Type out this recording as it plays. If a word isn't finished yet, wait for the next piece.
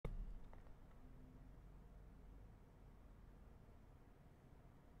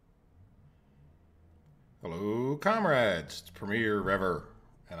Hello, comrades. It's Premier Rever,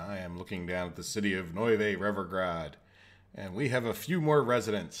 and I am looking down at the city of Neuve Revergrad, and we have a few more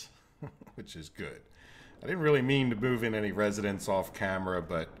residents, which is good. I didn't really mean to move in any residents off camera,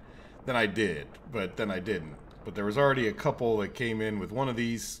 but then I did, but then I didn't. But there was already a couple that came in with one of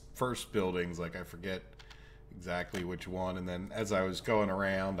these first buildings, like I forget exactly which one, and then as I was going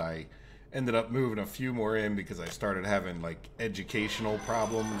around, I ended up moving a few more in because I started having like educational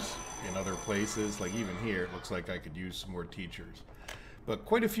problems in other places. Like even here, it looks like I could use some more teachers. But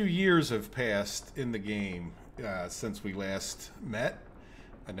quite a few years have passed in the game since we last met.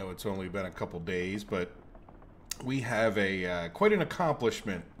 I know it's only been a couple days, but we have a quite an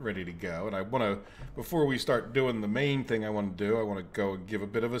accomplishment ready to go. And I want to, before we start doing the main thing I want to do, I want to go and give a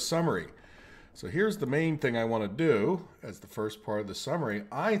bit of a summary. So here's the main thing I want to do as the first part of the summary.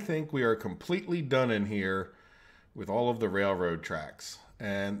 I think we are completely done in here with all of the railroad tracks.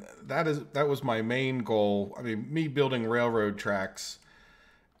 And that was my main goal. I mean, me building railroad tracks,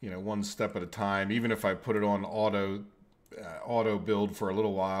 one step at a time, even if I put it on auto build for a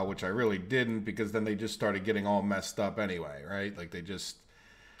little while, which I really didn't, because then they just started getting all messed up anyway, right? Like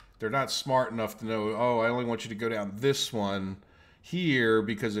they're not smart enough to know, oh, I only want you to go down this one here,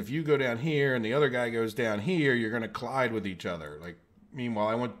 because if you go down here and the other guy goes down here, you're going to collide with each other. Like, meanwhile,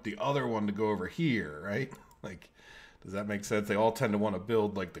 I want the other one to go over here, right? Like, does that make sense? They all tend to want to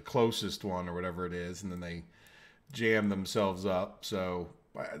build like the closest one or whatever it is, and then they jam themselves up. So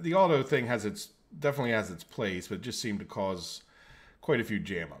the auto thing definitely has its place, but it just seemed to cause quite a few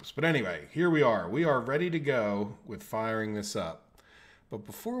jam-ups. But anyway, here we are. We are ready to go with firing this up. But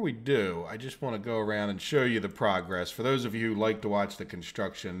before we do, I just want to go around and show you the progress. For those of you who like to watch the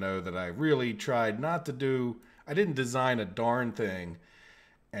construction, know that I really tried not to do, I didn't design a darn thing,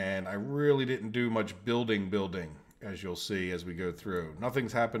 and I really didn't do much building, as you'll see as we go through.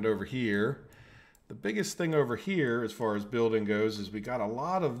 Nothing's happened over here. The biggest thing over here, as far as building goes, is we got a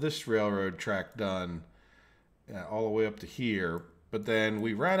lot of this railroad track done all the way up to here, but then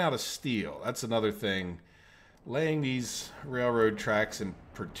we ran out of steel. That's another thing. Laying these railroad tracks and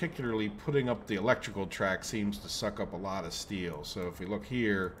particularly putting up the electrical track seems to suck up a lot of steel. So if we look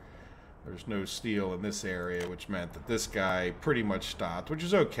here, there's no steel in this area, which meant that this guy pretty much stopped, which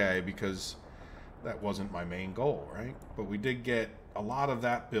is okay because that wasn't my main goal, right? But we did get a lot of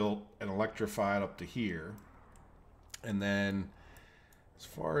that built and electrified up to here. And then as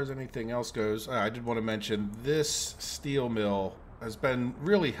far as anything else goes, I did want to mention this steel mill has been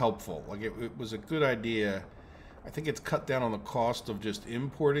really helpful. Like it was a good idea. I think it's cut down on the cost of just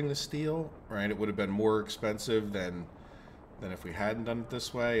importing the steel, right? It would have been more expensive than if we hadn't done it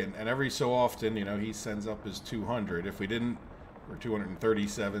this way. And every so often, he sends up his 200. If we didn't, or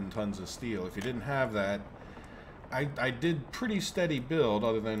 237 tons of steel. If you didn't have that, I did pretty steady build,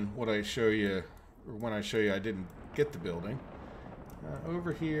 other than what I show you, or when I show you I didn't get the building.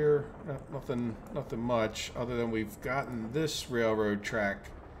 Over here, nothing much, other than we've gotten this railroad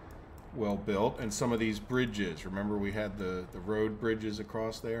track well built, and some of these bridges. Remember we had the road bridges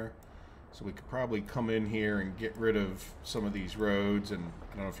across there? So we could probably come in here and get rid of some of these roads, and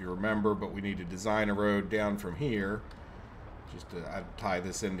I don't know if you remember, but we need to design a road down from here just to tie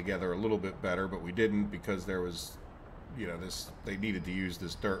this in together a little bit better, but we didn't because there was, they needed to use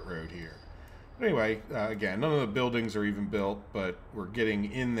this dirt road here. Anyway, again, none of the buildings are even built, but we're getting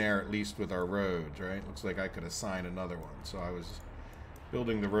in there at least with our roads, right? Looks like I could assign another one. So I was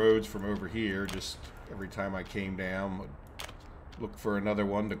building the roads from over here. Just every time I came down, would look for another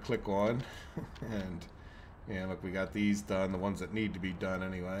one to click on. And look, we got these done, the ones that need to be done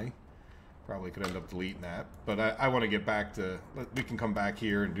anyway. Probably could end up deleting that. But I want to get back to, we can come back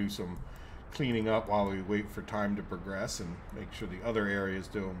here and do some cleaning up while we wait for time to progress and make sure the other area is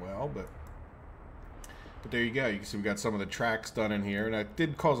doing well. But there you go. You can see we got some of the tracks done in here. And that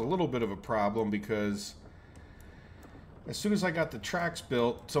did cause a little bit of a problem because as soon as I got the tracks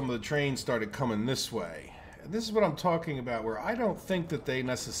built, some of the trains started coming this way. And this is what I'm talking about, where I don't think that they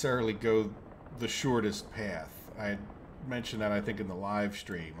necessarily go the shortest path. I had mentioned that, I think, in the live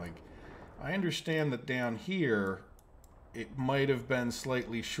stream. Like, I understand that down here, it might have been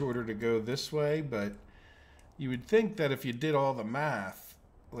slightly shorter to go this way, but you would think that if you did all the math,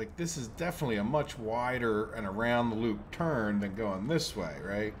 like, this is definitely a much wider and around the loop turn than going this way,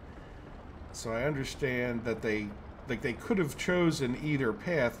 right? So I understand that they could have chosen either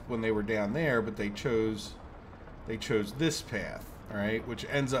path when they were down there, but they chose this path, all right, which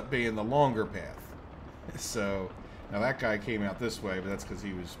ends up being the longer path. So now that guy came out this way, but that's because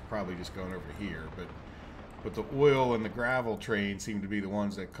he was probably just going over here. But the oil and the gravel trains seem to be the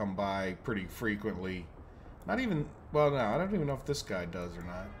ones that come by pretty frequently. Not even, well, no, I don't even know if this guy does or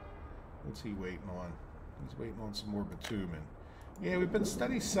not. What's he waiting on? He's waiting on some more bitumen. Yeah, we've been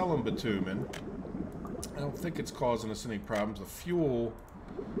steady selling bitumen. I don't think it's causing us any problems. The fuel,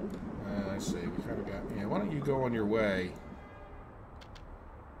 I see, we kind of got, yeah, why don't you go on your way?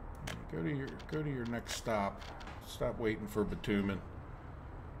 Go to your next stop. Stop waiting for bitumen.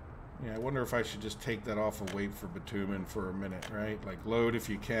 Yeah, I wonder if I should just take that off and wait for bitumen for a minute, right? Like, load if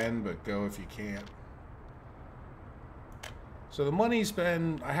you can, but go if you can't. So the money's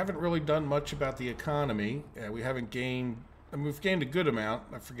been, I haven't really done much about the economy. We haven't gained, I mean, we've gained a good amount.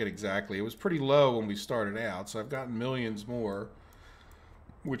 I forget exactly. It was pretty low when we started out, so I've gotten millions more,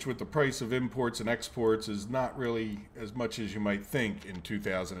 which with the price of imports and exports is not really as much as you might think in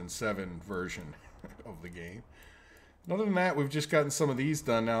 2007 version of the game. Other than that, we've just gotten some of these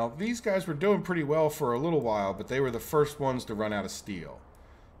done. Now, these guys were doing pretty well for a little while, but they were the first ones to run out of steel.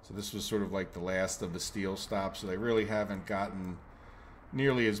 So this was sort of like the last of the steel stops, so they really haven't gotten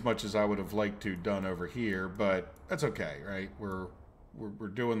nearly as much as I would have liked to done over here, but that's okay, right? We're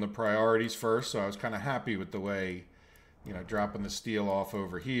doing the priorities first, so I was kind of happy with the way, you know, dropping the steel off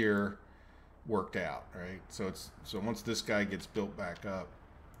over here worked out, right? So once this guy gets built back up,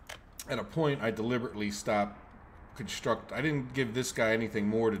 at a point I deliberately stopped I didn't give this guy anything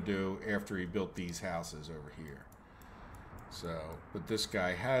more to do after he built these houses over here. So, but this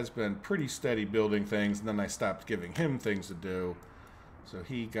guy has been pretty steady building things, and then I stopped giving him things to do. So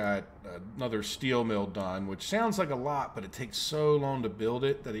he got another steel mill done, which sounds like a lot, but it takes so long to build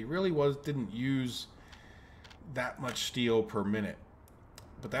it that he really didn't use that much steel per minute.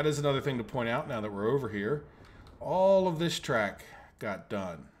 But that is another thing to point out now that we're over here. All of this track got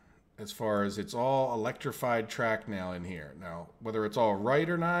done. As far as it's all electrified track now in here. Now, whether it's all right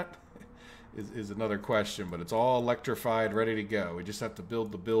or not is another question, but it's all electrified, ready to go. We just have to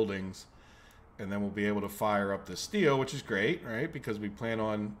build the buildings, and then we'll be able to fire up the steel, which is great, right? Because we plan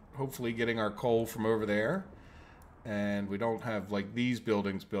on hopefully getting our coal from over there, and we don't have like these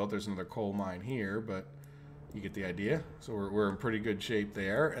buildings built. There's another coal mine here, but you get the idea. So we're in pretty good shape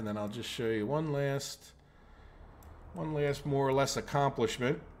there. And then I'll just show you one last more or less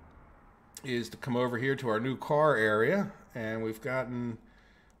accomplishment. Is to come over here to our new car area, and we've gotten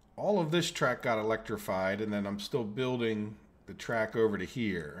all of this track got electrified, and then I'm still building the track over to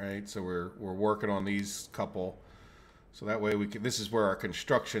here, right? So we're working on these couple, so that way we can. This is where our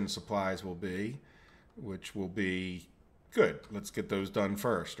construction supplies will be, which will be good. Let's get those done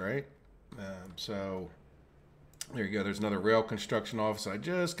first, right? So there you go. There's another rail construction office. I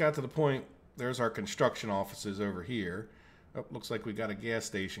just got to the point. There's our construction offices over here. Oh, looks like we got a gas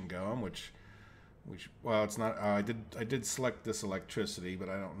station going, which well, it's not. I did select this electricity, but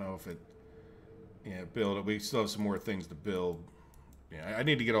I don't know if it. Yeah, build it. We still have some more things to build. Yeah, I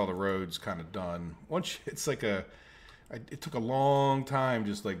need to get all the roads kind of done. Once it's like it took a long time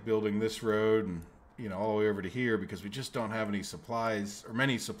just like building this road and all the way over to here because we just don't have any supplies or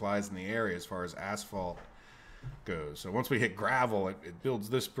many supplies in the area as far as asphalt goes. So once we hit gravel, it builds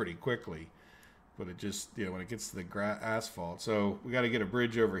this pretty quickly. But it just, when it gets to the asphalt. So we got to get a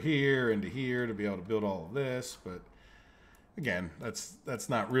bridge over here into here to be able to build all of this. But again, that's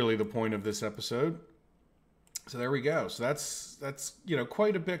not really the point of this episode. So there we go. So that's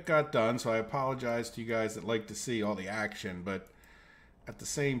quite a bit got done. So I apologize to you guys that like to see all the action. But at the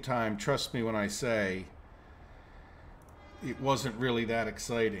same time, trust me when I say it wasn't really that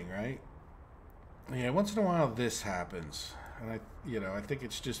exciting, right? Yeah, once in a while this happens. And I think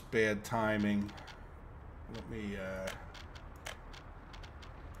it's just bad timing. Let me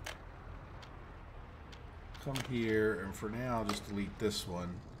come here, and for now, I'll just delete this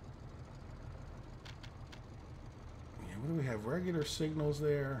one. Yeah, what do we have? Regular signals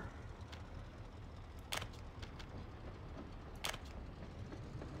there.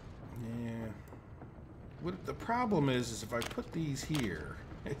 Yeah. What the problem is if I put these here,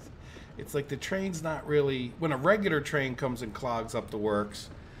 it's like the train's not really... When a regular train comes and clogs up the works,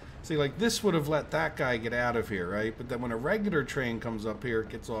 see, like this would have let that guy get out of here, right? But then when a regular train comes up here, it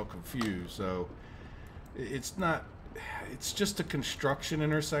gets all confused. So it's not... It's just a construction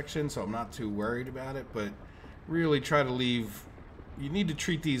intersection, so I'm not too worried about it. But really try to leave... You need to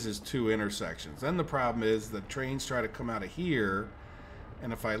treat these as two intersections. Then the problem is the trains try to come out of here,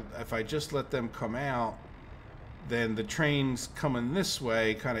 and if I just let them come out, then the trains coming this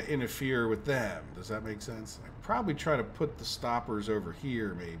way kind of interfere with them. Does that make sense? I'd probably try to put the stoppers over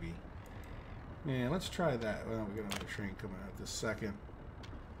here, maybe. Yeah, let's try that. Well, we got another train coming out this second.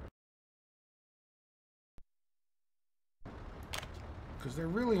 Because they're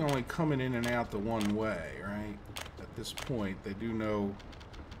really only coming in and out the one way, right? At this point, they do know...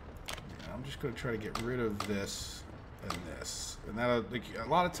 Yeah, I'm just going to try to get rid of this. and this. And that, like, a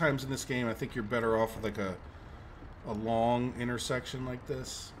lot of times in this game, I think you're better off with like a long intersection like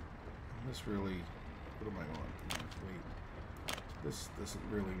this. This really, what am I on? Wait, this doesn't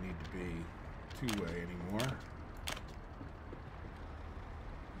really need to be two-way anymore.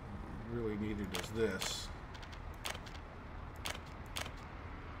 Really needed is this.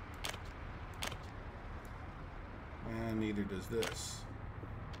 And neither does this.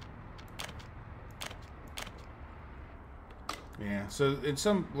 Yeah, so in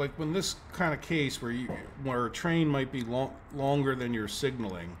some, like when this kind of case where a train might be longer than your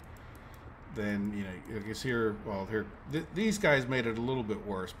signaling, then, you know, I guess here, well, here, these guys made it a little bit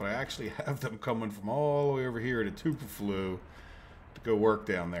worse, but I actually have them coming from all the way over here to Tupaflu to go work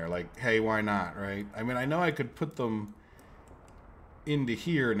down there. Like, hey, why not, right? I mean, I know I could put them into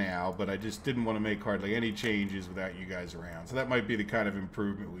here now, but I just didn't want to make hardly any changes without you guys around. So that might be the kind of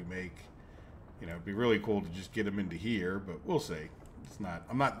improvement we make. You know, it'd be really cool to just get them into here, but we'll see. It's not,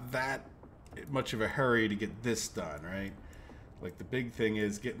 I'm not that much of a hurry to get this done, right? Like, the big thing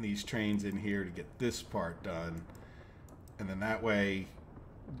is getting these trains in here to get this part done. And then that way,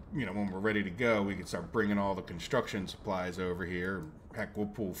 you know, when we're ready to go, we can start bringing all the construction supplies over here. Heck, we'll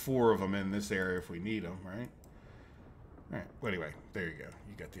pull 4 of them in this area if we need them, right? All right, well, anyway, there you go.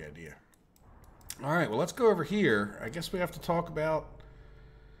 You got the idea. All right, well, let's go over here. I guess we have to talk about,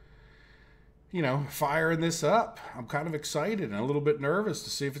 you know, firing this up. I'm kind of excited and a little bit nervous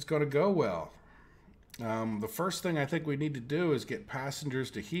to see if it's going to go well. The first thing I think we need to do is get passengers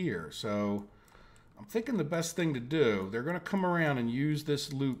to here. So I'm thinking the best thing to do, they're going to come around and use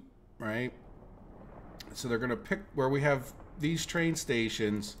this loop, right? So they're going to pick where we have these train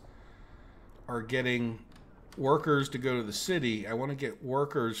stations are getting workers to go to the city. I want to get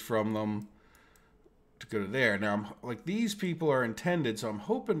workers from them to go to there. Now, I'm like, these people are intended, so I'm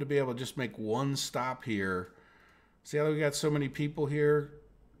hoping to be able to just make one stop here. See how we got so many people here?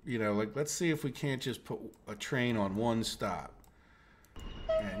 You know, like, let's see if we can't just put a train on one stop.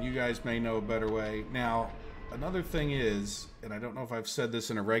 And you guys may know a better way. Now, another thing is, and I don't know if I've said this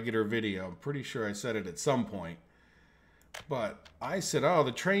in a regular video, I'm pretty sure I said it at some point, but I said, oh,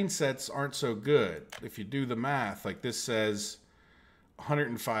 the train sets aren't so good. If you do the math, like this says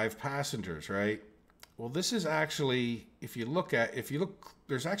 105 passengers, right? Well, this is actually, if you look,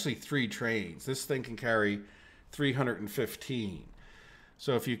 there's actually 3 trains. This thing can carry 315.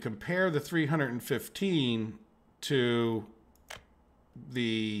 So if you compare the 315 to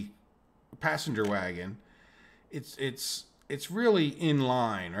the passenger wagon, it's really in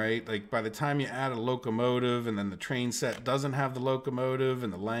line, right? Like, by the time you add a locomotive and then the train set doesn't have the locomotive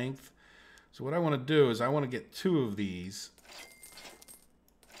and the length. So what I want to do is I want to get 2 of these,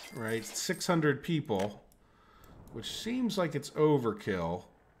 right? 600 people, which seems like it's overkill.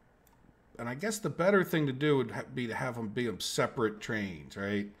 And I guess the better thing to do would be to have them be separate trains,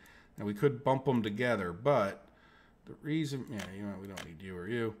 right? And we could bump them together, but the reason, yeah, you know, we don't need you or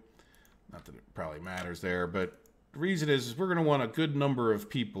you. Not that it probably matters there, but the reason is we're going to want a good number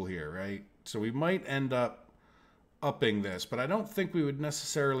of people here, right? So we might end up upping this, but I don't think we would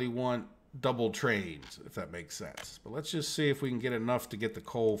necessarily want double trains, if that makes sense. But let's just see if we can get enough to get the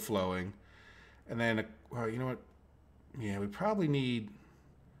coal flowing. And then, well, you know what? Yeah, we probably need...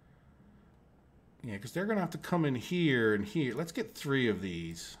 Yeah, because they're going to have to come in here and here. Let's get 3 of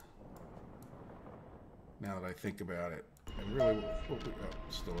these. Now that I think about it. And really, oh,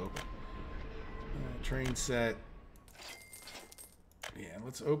 it's still open. Train set. Yeah,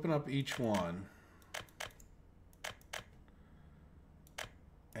 let's open up each one.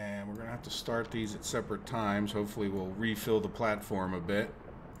 And we're going to have to start these at separate times. Hopefully we'll refill the platform a bit.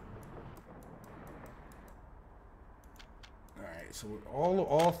 So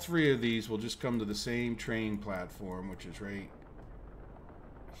all 3 of these will just come to the same train platform, which is right.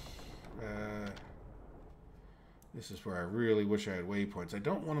 This is where I really wish I had waypoints. I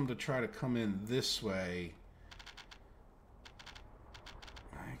don't want them to try to come in this way.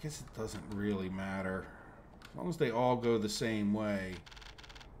 I guess it doesn't really matter. As long as they all go the same way.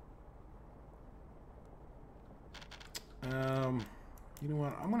 You know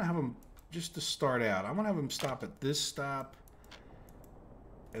what? I'm going to have them, just to start out, I'm going to have them stop at this stop.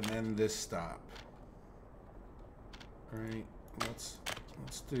 And then this stop. All right, let's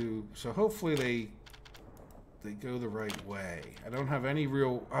do, so hopefully they go the right way. I don't have any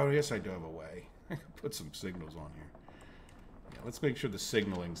real, oh yes I do have a way. I can put some signals on here. Yeah, let's make sure the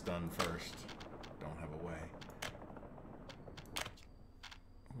signaling's done first. Don't have a way.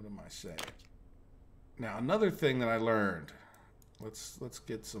 What am I saying? Now, another thing that I learned, let's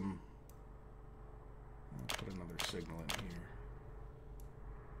get some, I'll put another signal in here.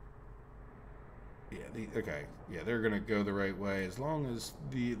 Yeah, okay. Yeah, they're going to go the right way as long as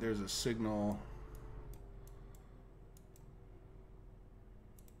there's a signal.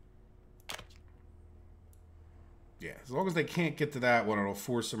 Yeah, as long as they can't get to that one, it'll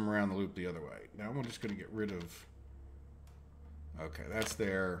force them around the loop the other way. Now I'm just going to get rid of... Okay, that's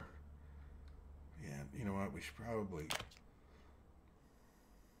there. Yeah, you know what? We should probably...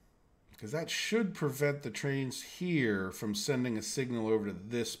 Because that should prevent the trains here from sending a signal over to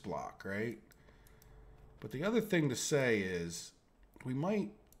this block, right? But the other thing to say is we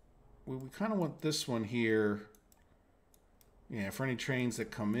kind of want this one here, yeah, for any trains that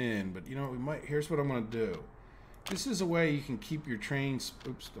come in. But you know what, here's what I'm going to do. This is a way you can keep your trains,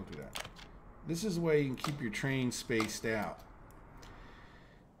 oops, don't do that. This is a way you can keep your trains spaced out.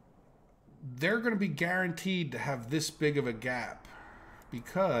 They're going to be guaranteed to have this big of a gap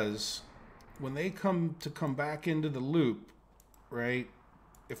because when they come back into the loop, right?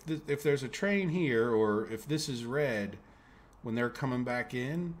 If there's a train here, or if this is red, when they're coming back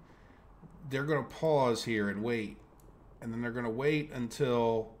in, they're going to pause here and wait. And then they're going to wait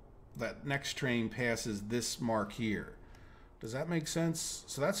until that next train passes this mark here. Does that make sense?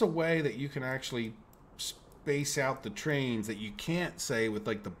 So that's a way that you can actually space out the trains that you can't say with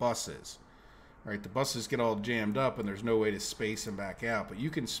like the buses. Right, the buses get all jammed up and there's no way to space them back out, but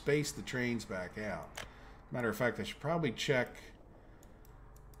you can space the trains back out. Matter of fact, I should probably check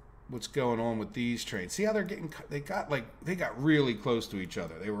what's going on with these trains. See how they're getting, they got really close to each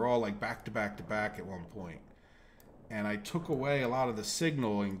other. They were all like back to back to back at one point. And I took away a lot of the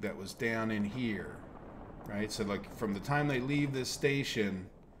signaling that was down in here. Right? So like from the time they leave this station,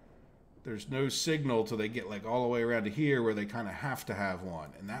 there's no signal till they get like all the way around to here where they kind of have to have one.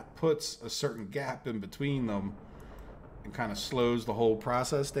 And that puts a certain gap in between them and kind of slows the whole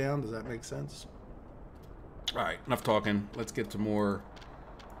process down. Does that make sense? All right, enough talking. Let's get to more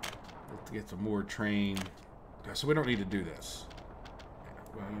train. So we don't need to do this.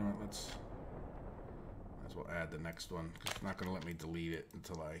 Well, you know what, might as well add the next one because it's not going to let me delete it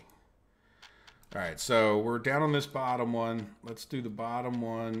until I... All right, so we're down on this bottom one. Let's do the bottom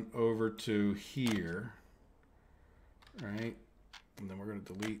one over to here, right? And then we're going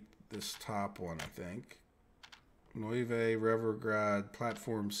to delete this top one, I think. Neuve, Revergrad,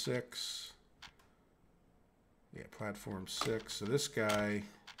 Platform 6. Yeah, Platform 6. So this guy,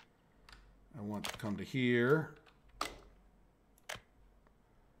 I want to come to here.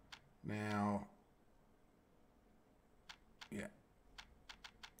 Now, yeah.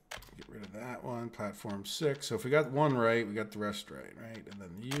 Get rid of that one, Platform 6. So if we got one right, we got the rest right? And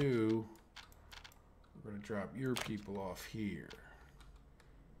then we're going to drop your people off here.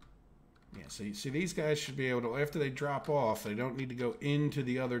 Yeah, so you see these guys should be able to, after they drop off, they don't need to go into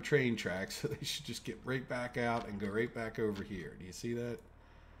the other train tracks. So they should just get right back out and go right back over here. Do you see that?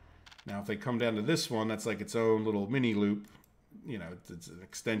 Now if they come down to this one, that's like its own little mini loop. You know, it's an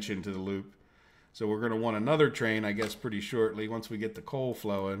extension to the loop. So we're going to want another train, I guess, pretty shortly once we get the coal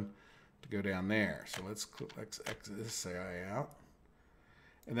flowing to go down there. So let's exit this guy out.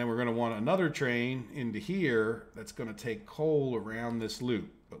 And then we're going to want another train into here that's going to take coal around this loop.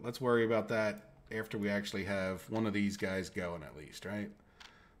 But let's worry about that after we actually have one of these guys going at least, right?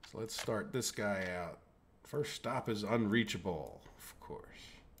 So let's start this guy out. First stop is unreachable, of course.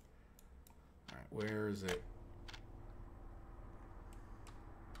 All right, where is it?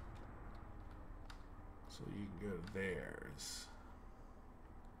 So you can go to theirs.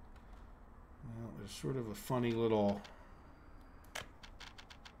 Well, there's sort of a funny little...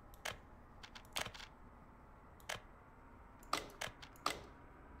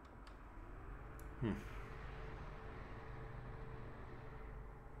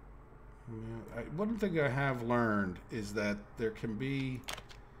 One thing I have learned is that there can be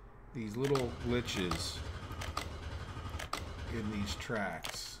these little glitches in these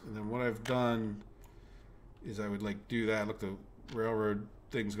tracks. And then what I've done is I would like do that. Look, the railroad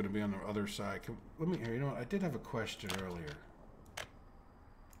thing's going to be on the other side. Let me hear. You know what? I did have a question earlier.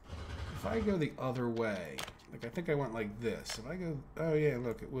 If I go the other way, like I think I went like this. If I go, oh yeah,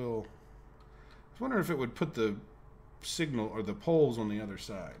 look, it will. I was wondering if it would put the signal or the poles on the other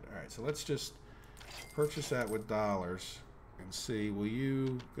side. All right, so let's just purchase that with dollars and see. Will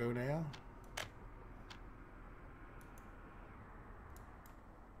you go now?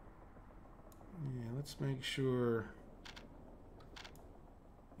 Yeah, let's make sure.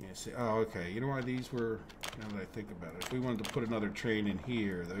 Yeah, see, oh, okay. You know why these were, now that I think about it, if we wanted to put another train in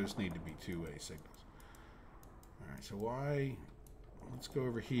here, those need to be two-way signals. All right, so why, let's go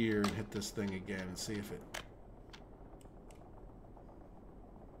over here and hit this thing again and see if it,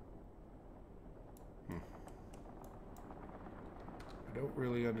 I don't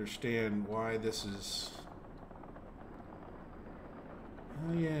really understand why this is...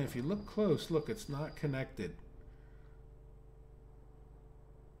 Oh yeah, if you look close, look, it's not connected.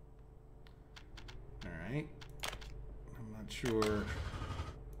 Alright. I'm not sure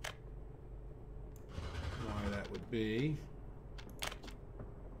why that would be.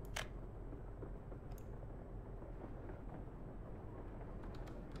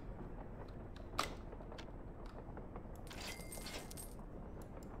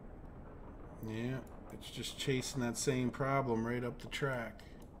 Yeah, it's just chasing that same problem right up the track.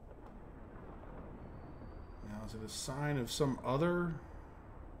 Now, is it a sign of some other?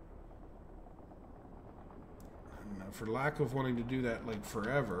 I don't know, for lack of wanting to do that like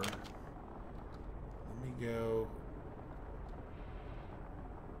forever, let me go.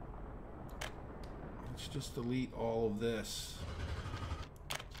 Let's just delete all of this.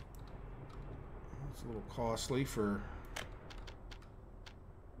 It's a little costly for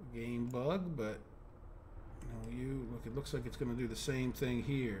game bug, but look, it looks like it's going to do the same thing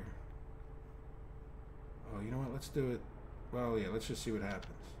here. Oh, you know what, let's do it. Well, yeah, let's just see what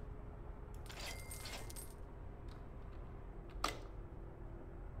happens.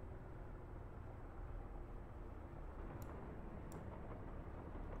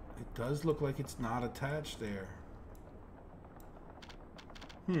 It does look like it's not attached there.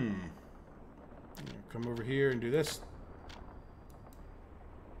 Come over here and do this.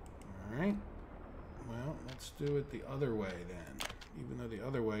 Alright, well, let's do it the other way then, even though the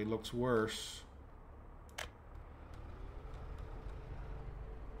other way looks worse.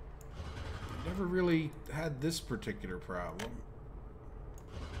 Never really had this particular problem.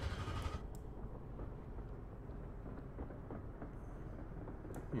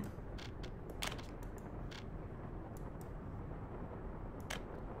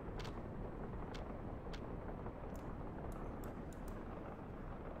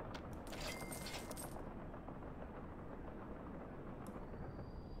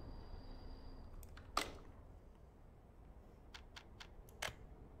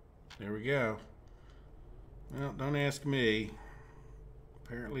 There we go. Well, don't ask me.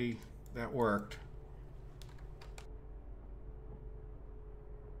 Apparently that worked.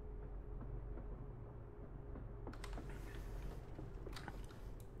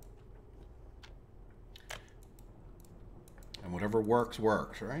 And whatever works,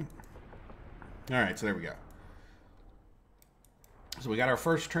 works, right? All right, so there we go. So we got our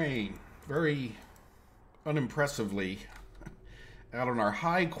first train, very unimpressively, out on our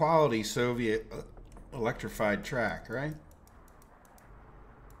high-quality Soviet electrified track, right?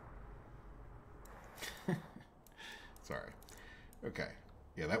 Sorry. Okay.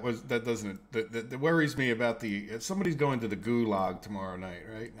 Yeah, that worries me about somebody's going to the gulag tomorrow night,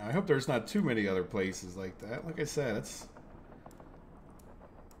 right? Now, I hope there's not too many other places like that. Like I said, it's...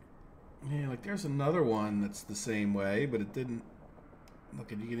 Yeah, like there's another one that's the same way, but it didn't...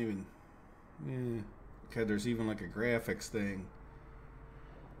 Look, you can even... Yeah. Okay, there's even like a graphics thing.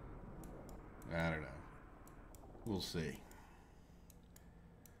 I don't know. We'll see.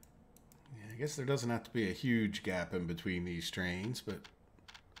 Yeah, I guess there doesn't have to be a huge gap in between these trains, but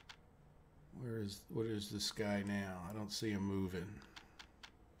what is this guy now? I don't see him moving.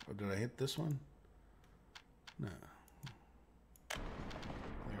 Oh, did I hit this one? No. There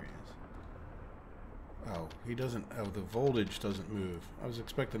he is. Oh, he doesn't. Oh, the voltage doesn't move. I was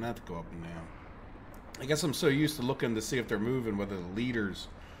expecting that to go up and down. I guess I'm so used to looking to see if they're moving, whether the leaders.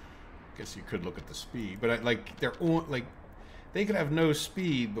 I guess you could look at the speed, but they're on, like they could have no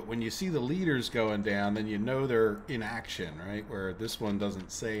speed, but when you see the leaders going down, then you know they're in action, right? Where this one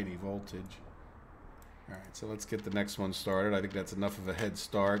doesn't say any voltage. All right, so let's get the next one started. I think that's enough of a head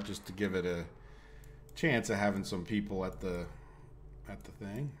start just to give it a chance of having some people at the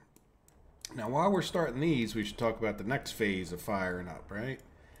thing. Now, while we're starting these, we should talk about the next phase of firing up, right?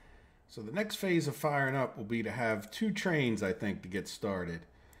 So the next phase of firing up will be to have 2 trains, I think, to get started.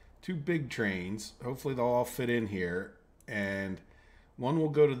 2 big trains. Hopefully they'll all fit in here. And one will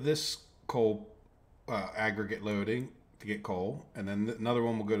go to this coal aggregate loading to get coal. And then another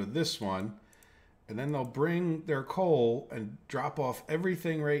one will go to this one. And then they'll bring their coal and drop off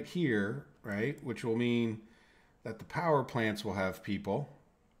everything right here, right? Which will mean that the power plants will have people.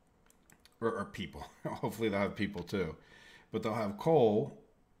 Or people. Hopefully they'll have people too. But they'll have coal.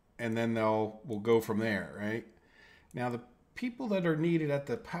 And then we'll go from there, right? Now the people that are needed at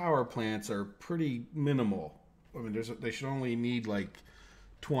the power plants are pretty minimal. I mean, they should only need like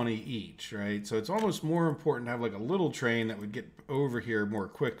 20 each, right? So it's almost more important to have like a little train that would get over here more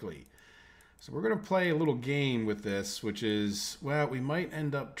quickly. So we're going to play a little game with this, which is, well, we might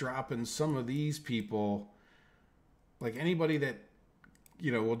end up dropping some of these people, like anybody that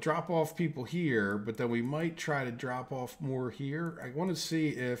you know, we'll drop off people here, but then we might try to drop off more here. I want to see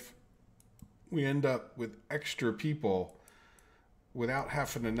if we end up with extra people without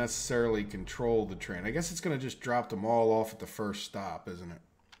having to necessarily control the train. I guess it's going to just drop them all off at the first stop, isn't it?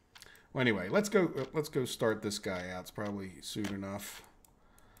 Well, anyway, let's go start this guy out. It's probably soon enough.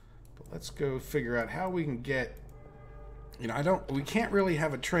 But let's go figure out how we can get, you know, we can't really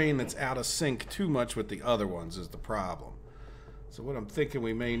have a train that's out of sync too much with the other ones is the problem. So what I'm thinking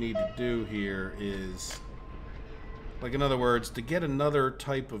we may need to do here is, like, in other words, to get another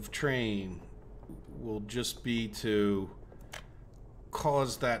type of train will just be to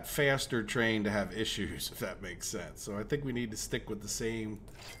cause that faster train to have issues, if that makes sense. So I think we need to stick with the same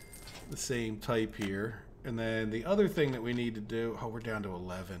type here. And then the other thing that we need to do, oh, we're down to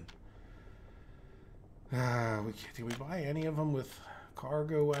 11. Did we buy any of them with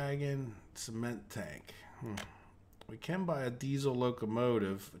cargo wagon, cement tank? We can buy a diesel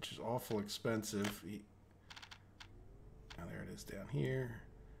locomotive, which is awful expensive. Oh, there it is down here.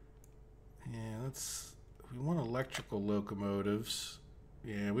 Yeah, we want electrical locomotives.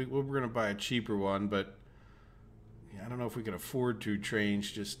 Yeah, we're going to buy a cheaper one, but yeah, I don't know if we can afford 2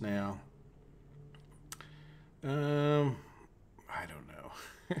 trains just now. I don't know.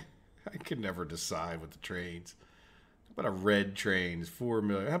 I can never decide with the trains. How about a red train? It's $4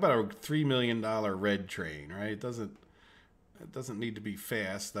 million. How about a $3 million red train? Right? It doesn't need to be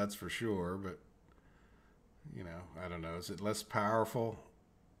fast, that's for sure. But you know, I don't know. Is it less powerful?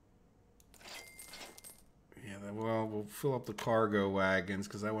 Yeah. Well, we'll fill up the cargo wagons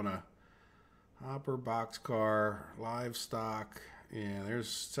because I want a hopper, boxcar, livestock. Yeah, there's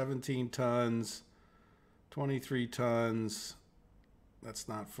 17 tons, 23 tons. That's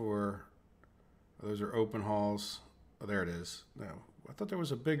not for. Oh, those are open hauls. Oh, there it is. No, I thought there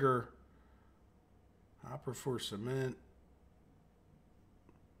was a bigger hopper for cement.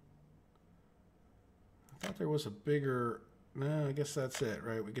 I thought there was a bigger. No, I guess that's it,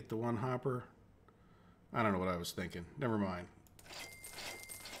 right? We get the one hopper. I don't know what I was thinking. Never mind.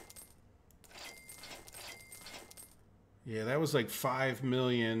 Yeah, that was like 5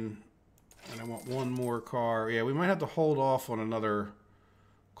 million, and I want one more car. Yeah, we might have to hold off on another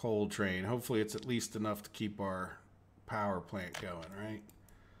coal train. Hopefully it's at least enough to keep our power plant going, right?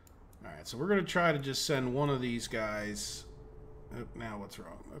 All right, so we're going to try to just send one of these guys. Oh, now what's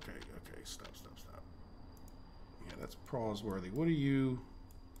wrong? Okay, stop. Yeah, that's Prawsworthy. What are you?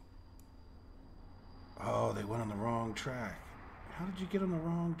 Oh, they went on the wrong track. How did you get on the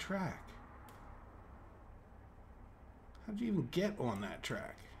wrong track? How did you even get on that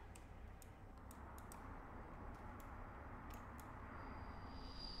track?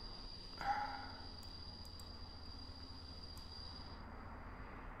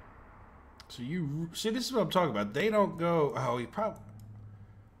 So you see, this is what I'm talking about. They don't go. Oh, he probably.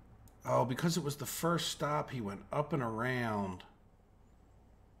 Oh, because it was the first stop, he went up and around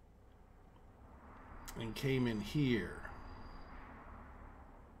and came in here.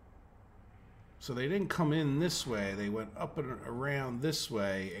 So they didn't come in this way. They went up and around this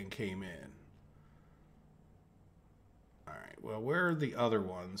way and came in. All right. Well, where are the other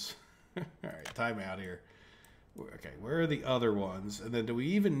ones? All right. Time out here. Okay. Where are the other ones? And then do we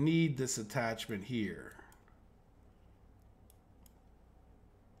even need this attachment here?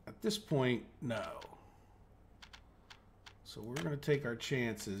 At this point, no. So we're going to take our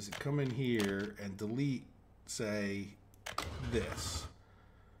chances and come in here and delete, say, this.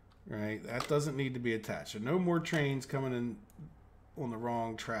 Right? That doesn't need to be attached. So no more trains coming in on the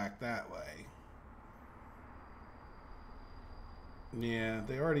wrong track that way. Yeah,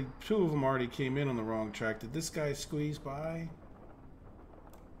 two of them already came in on the wrong track. Did this guy squeeze by?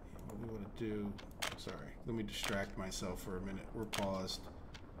 What we want to do... Sorry, let me distract myself for a minute. We're paused.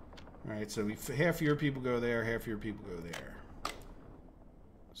 All right, so half of your people go there, half of your people go there.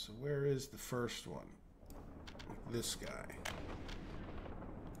 So where is the first one? This guy.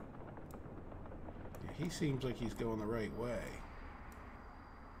 Yeah, he seems like he's going the right way.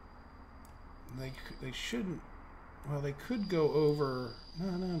 They shouldn't. Well, they could go over.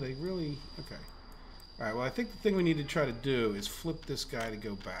 No, they really. Okay. All right. Well, I think the thing we need to try to do is flip this guy to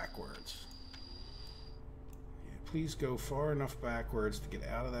go backwards. Please go far enough backwards to get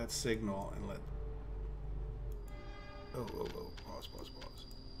out of that signal and let... Oh, pause.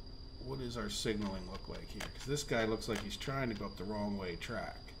 What does our signaling look like here? Because this guy looks like he's trying to go up the wrong way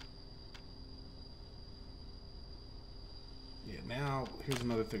track. Yeah, now, here's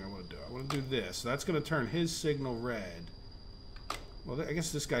another thing I want to do. I want to do this. So that's going to turn his signal red. Well, I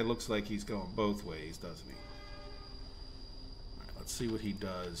guess this guy looks like he's going both ways, doesn't he? All right, let's see what he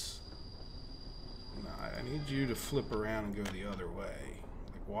does. No, I need you to flip around and go the other way.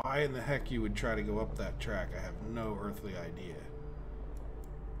 Like, why in the heck you would try to go up that track, I have no earthly idea.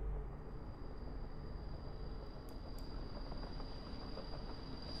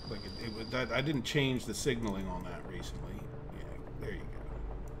 Like, I didn't change the signaling on that recently. Yeah, there you go.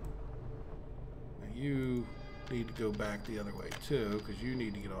 Now you need to go back the other way too, because you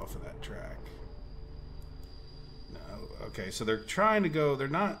need to get off of that track. No, okay, so they're trying to go, they're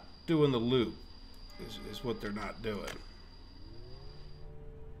not doing the loop, is what they're not doing.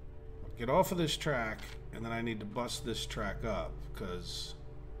 Get off of this track, and then I need to bust this track up, because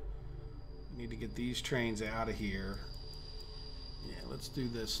I need to get these trains out of here. Yeah, let's do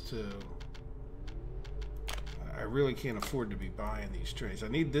this too. I really can't afford to be buying these trains. I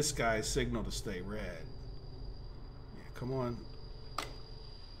need this guy's signal to stay red. Yeah, come on.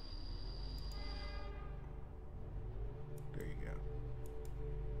 There you go.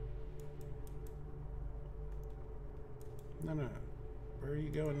 No, no. Where are you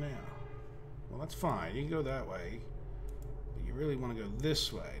going now? Well, that's fine. You can go that way. But you really want to go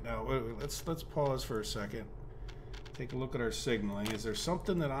this way. Now, let's pause for a second. Take a look at our signaling. Is there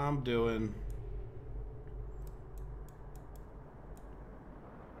something that I'm doing?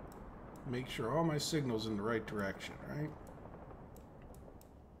 Make sure all my signal's in the right direction, right?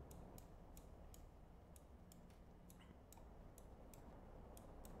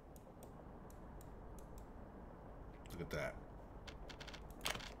 Look at that.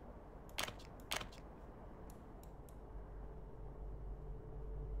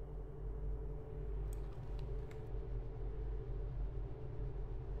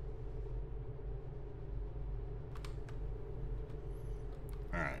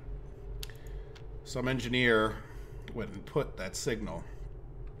 Some engineer went and put that signal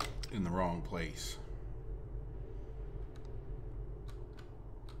in the wrong place.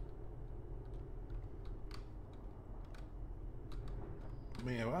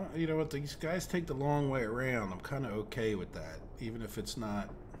 Man, you know what? These guys take the long way around. I'm kind of okay with that, even if it's not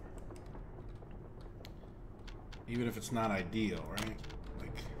ideal, right?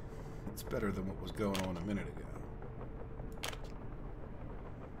 Like, it's better than what was going on a minute ago.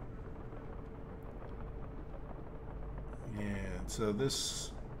 So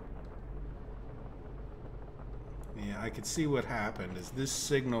this, yeah, I could see what happened is this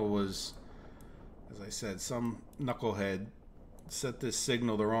signal was, as I said, some knucklehead set this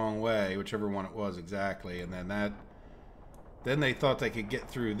signal the wrong way, whichever one it was exactly, and then they thought they could get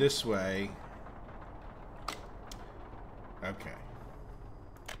through this way. Okay.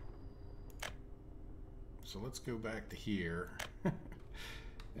 So let's go back to here.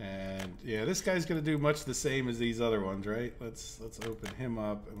 And yeah, this guy's gonna do much the same as these other ones, right? Let's open him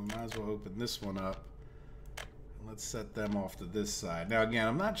up, and we might as well open this one up. And let's set them off to this side. Now again,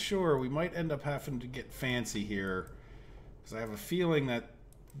 I'm not sure. We might end up having to get fancy here, because I have a feeling that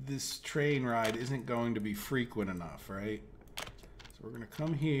this train ride isn't going to be frequent enough, right? So we're gonna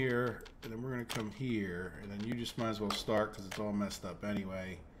come here, and then we're gonna come here, and then you just might as well start because it's all messed up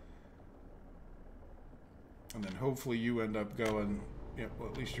anyway. And then hopefully you end up going. Yep, well,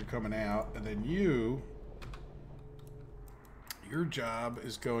 at least you're coming out. And then your job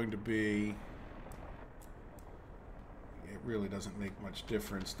is going to be, it really doesn't make much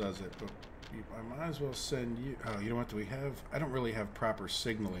difference, does it? But I might as well send you, oh, you know what, do we have, I don't really have proper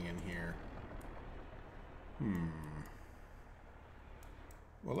signaling in here.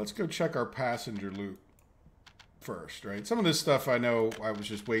 Well, let's go check our passenger loop first, right? Some of this stuff I know I was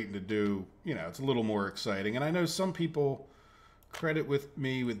just waiting to do, you know, it's a little more exciting. And I know some people credit with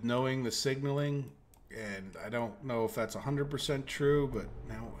me with knowing the signaling, and I don't know if that's 100% true, but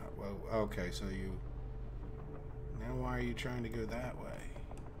now, well, okay, so now why are you trying to go that way?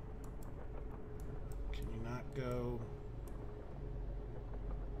 Can you not go?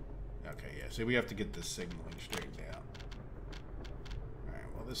 Okay, yeah, so we have to get this signaling straightened out.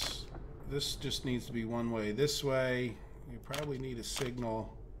 Alright, well, this just needs to be one way this way. You probably need a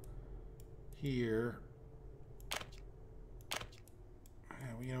signal here.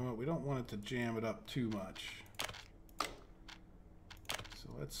 You know what, we don't want it to jam it up too much. So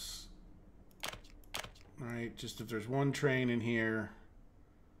let's, all right, just if there's one train in here,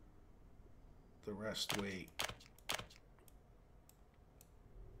 the rest wait.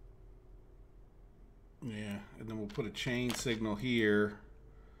 Yeah, and then we'll put a chain signal here,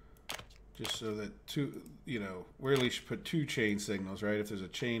 just so that we really should put two chain signals, right? If there's a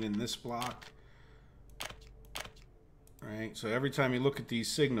chain in this block, right? So every time you look at these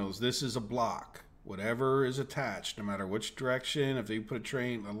signals, this is a block. Whatever is attached, no matter which direction, if you put a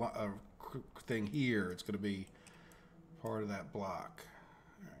train, a thing here, it's going to be part of that block.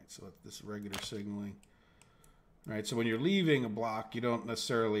 All right, so this regular signaling. Right, so when you're leaving a block, you don't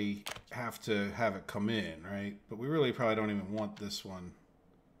necessarily have to have it come in, right? But we really probably don't even want this one.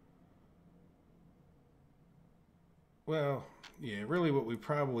 Well, yeah, really what we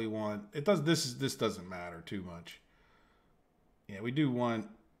probably want, it does, this doesn't matter too much. Yeah, we do want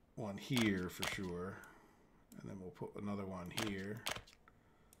one here for sure. And then we'll put another one here.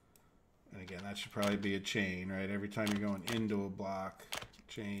 And again, that should probably be a chain, right? Every time you're going into a block,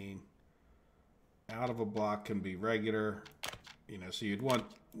 chain. Out of a block can be regular, you know, so you'd want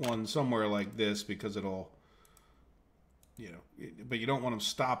one somewhere like this because it'll, you know, but you don't want them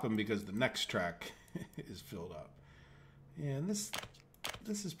stopping because the next track is filled up. Yeah, and this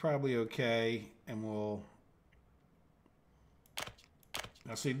is probably okay, and we'll,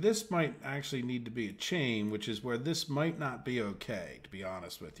 now see, this might actually need to be a chain, which is where this might not be okay, to be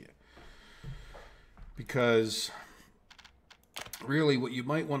honest with you. Because really what you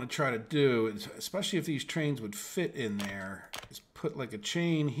might want to try to do is, especially if these trains would fit in there, is put like a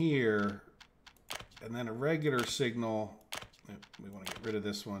chain here and then a regular signal. We want to get rid of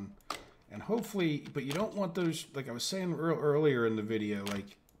this one. And hopefully, but you don't want those, like I was saying earlier in the video,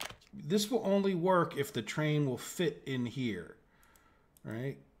 like this will only work if the train will fit in here,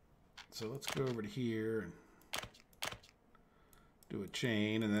 right? So let's go over to here and do a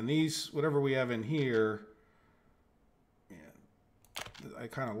chain. And then these, whatever we have in here, I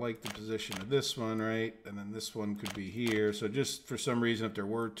kind of like the position of this one, right? And then this one could be here. So just for some reason, if there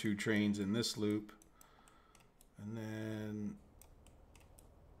were two trains in this loop, and then,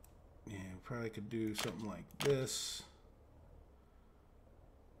 yeah, probably could do something like this.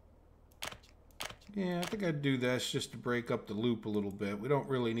 Yeah, I think I'd do this just to break up the loop a little bit. We don't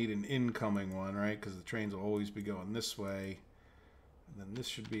really need an incoming one, right? Because the trains will always be going this way. And then this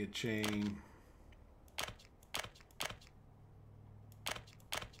should be a chain.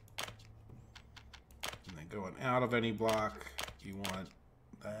 Going out of any block, you want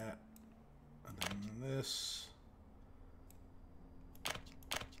that, and then this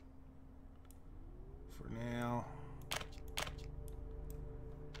for now,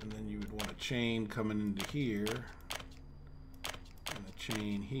 and then you would want a chain coming into here, and a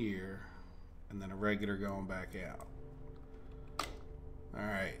chain here, and then a regular going back out. All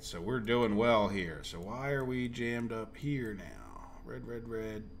right, so we're doing well here. So why are we jammed up here now? Red, red,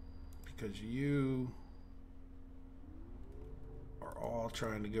 red, because you all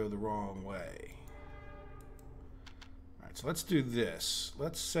trying to go the wrong way. All right, so let's do this.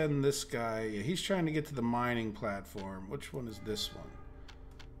 Let's send this guy, yeah, he's trying to get to the mining platform. Which one is this one?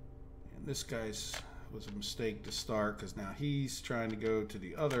 And this guy's was a mistake to start because now he's trying to go to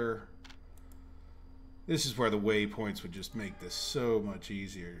the other. This is where the waypoints would just make this so much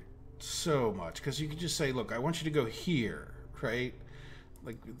easier. So much. Because you could just say, look, I want you to go here, right?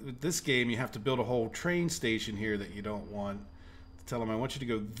 Like with this game, you have to build a whole train station here that you don't want. Tell them I want you to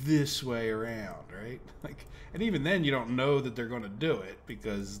go this way around, right? Like, and even then you don't know that they're going to do it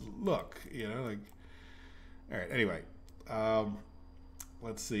because look, you know, like, all right, anyway,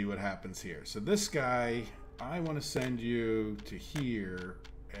 let's see what happens here. So this guy, I want to send you to here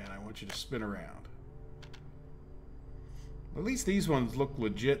and I want you to spin around. At least these ones look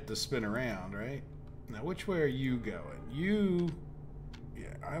legit to spin around, right? Now, which way are you going? You, yeah,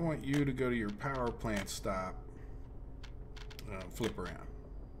 I want you to go to your power plant stop. Flip around.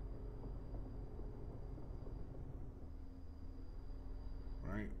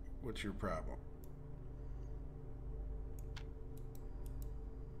 All right, what's your problem?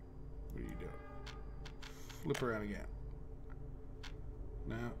 What are you doing? Flip around again.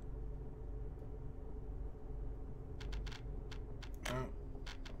 No. No.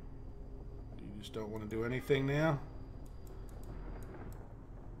 You just don't want to do anything now?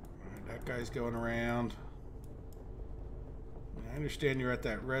 All right, that guy's going around. I understand you're at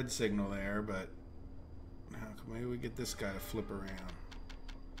that red signal there, but now maybe we get this guy to flip around.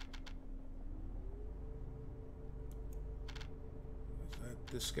 Is that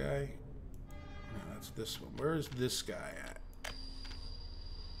this guy? No, that's this one. Where is this guy at?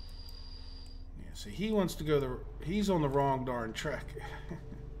 Yeah, see, he wants to go he's on the wrong darn track.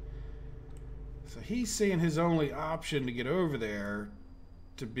 So he's seeing his only option to get over there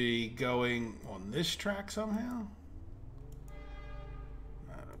to be going on this track somehow?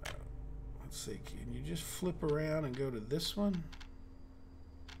 Let's see, can you just flip around and go to this one?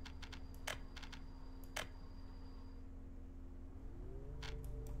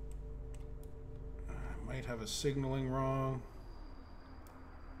 I might have a signaling wrong.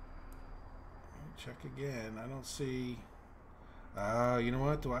 Check again. I don't see. You know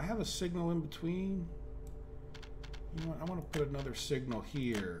what? Do I have a signal in between? You know what? I want to put another signal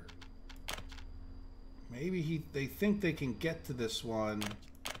here. Maybe they think they can get to this one,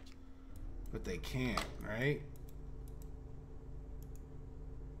 but they can't, right?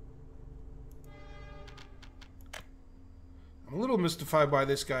 I'm a little mystified why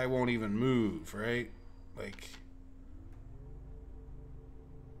this guy won't even move, right? Like,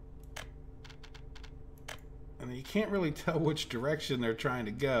 and you can't really tell which direction they're trying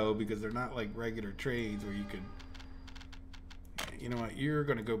to go because they're not like regular trades where you could, you know what, you're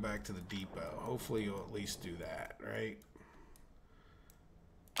going to go back to the depot. Hopefully you'll at least do that, right?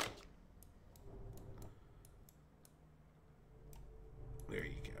 There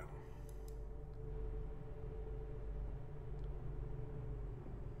you go.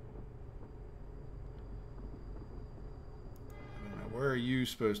 Where are you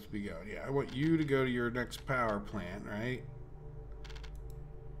supposed to be going? Yeah, I want you to go to your next power plant, right?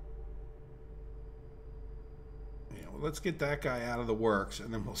 Yeah, well, let's get that guy out of the works,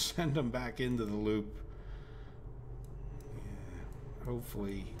 and then we'll send him back into the loop. Yeah,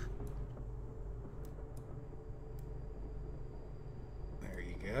 hopefully. There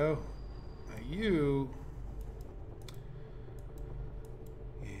you go. Now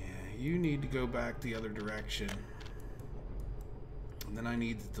you need to go back the other direction. And then I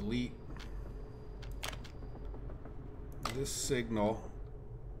need to delete this signal.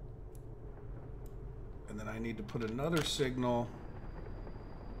 And then I need to put another signal.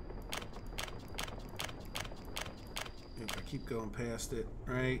 If I keep going past it,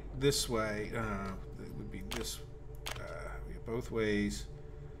 right? This way. It would be this. Both ways.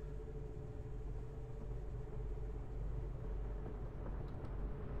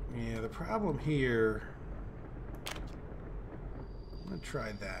 Yeah, the problem here. I'm gonna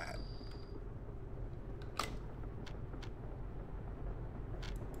try that.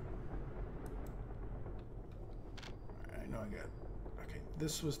 I know I got. Okay,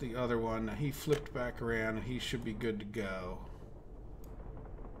 this was the other one. Now he flipped back around and he should be good to go.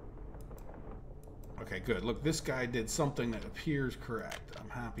 Okay, good. Look, this guy did something that appears correct. I'm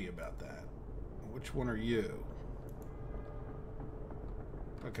happy about that. Which one are you?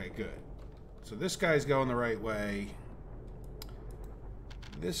 Okay, good. So this guy's going the right way.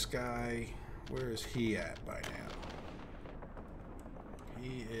 This guy, where is he at by now?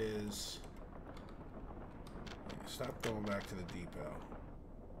 He is... Stop going back to the depot.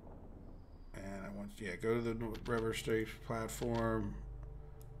 And I want, yeah, go to the rubber station platform.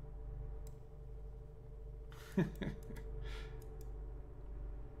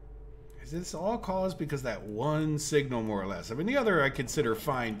 Is this all caused because that one signal, more or less? I mean, the other I consider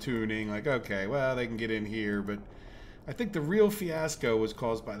fine-tuning, like, okay, well, they can get in here, but I think the real fiasco was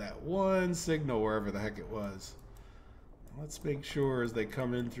caused by that one signal, wherever the heck it was. Let's make sure as they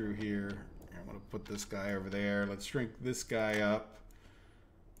come in through here. I'm going to put this guy over there. Let's shrink this guy up.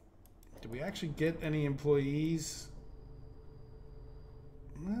 Did we actually get any employees?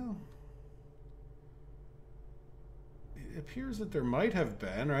 Well, it appears that there might have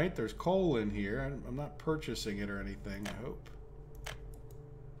been, right? There's coal in here. I'm not purchasing it or anything, I hope.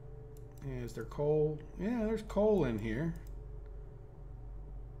 Yeah, is there coal? Yeah, there's coal in here.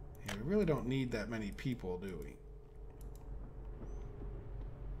 Yeah, we really don't need that many people, do we?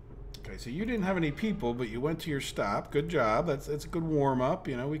 Okay, so you didn't have any people, but you went to your stop. Good job. That's a good warm up.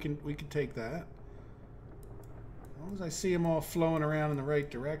 You know, we can take that. As long as I see them all flowing around in the right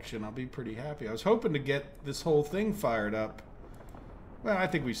direction, I'll be pretty happy. I was hoping to get this whole thing fired up. Well, I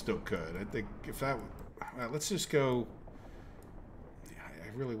think we still could. I think if that would... Well, let's just go...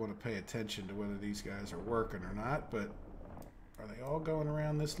 I really want to pay attention to whether these guys are working or not, but are they all going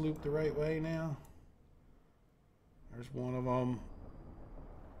around this loop the right way now? There's one of them.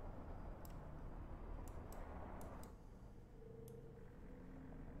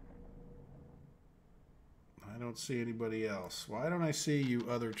 I don't see anybody else. Why don't I see you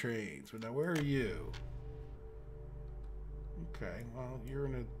other trains? Now, where are you? Okay, well, you're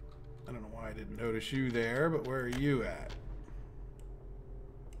in a... I don't know why I didn't notice you there, but where are you at?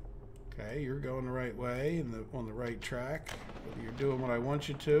 Okay, you're going the right way and on the right track. Whether you're doing what I want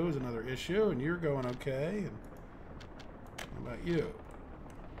you to is another issue, and you're going okay. And how about you?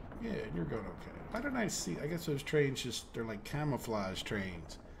 Yeah, you're going okay. Why don't I see... I guess those trains just... They're like camouflage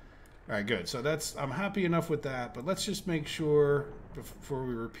trains. All right, good. So that's... I'm happy enough with that, but let's just make sure before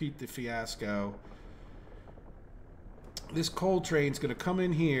we repeat the fiasco. This coal train's going to come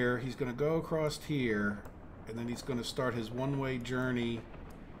in here. He's going to go across here, and then he's going to start his one-way journey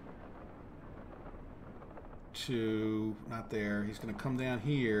to... Not there. He's going to come down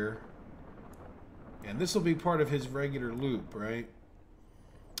here, and this will be part of his regular loop, right?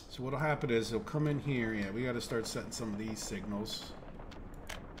 So what'll happen is he'll come in here. Yeah, we got to start setting some of these signals.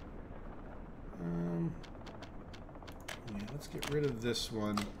 Yeah, let's get rid of this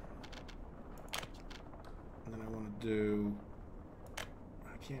one. And then I want to do...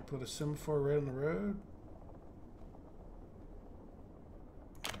 I can't put a semaphore right on the road.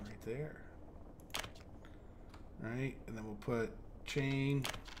 Right there. Right, and then we'll put chain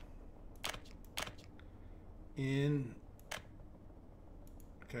in.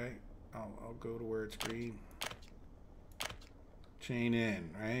 Okay, I'll go to where it's green. Chain in,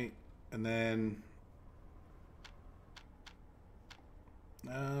 right? And then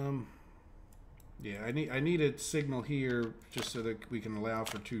yeah, I need a signal here just so that we can allow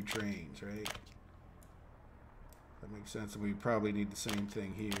for 2 trains, right? That makes sense, and we probably need the same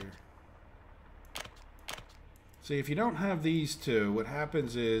thing here. See, if you don't have these two, what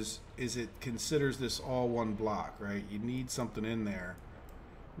happens is it considers this all one block, right? You need something in there.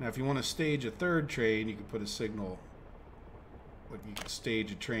 Now, if you want to stage a 3rd train, you can put a signal. Like, you can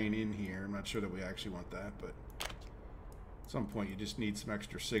stage a train in here. I'm not sure that we actually want that, but at some point you just need some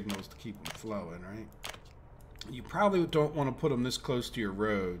extra signals to keep them flowing, right? You probably don't want to put them this close to your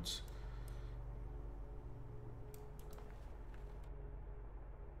roads.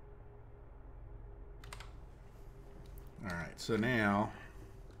 Alright, so now,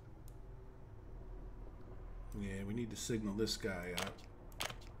 yeah, we need to signal this guy up.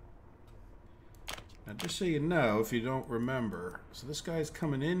 Now, just so you know, if you don't remember, so this guy's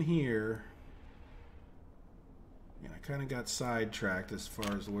coming in here, and I kind of got sidetracked as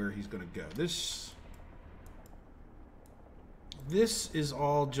far as where he's going to go. This is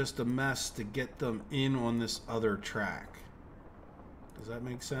all just a mess to get them in on this other track. Does that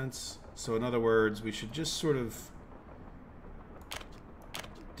make sense? So in other words, we should just sort of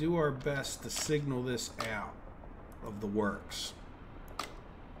do our best to signal this out of the works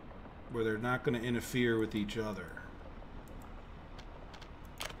where they're not going to interfere with each other,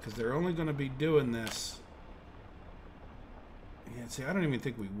 because they're only going to be doing this. Yeah, see, I don't even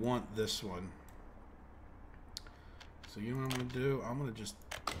think we want this one. So you know what I'm going to do? I'm going to just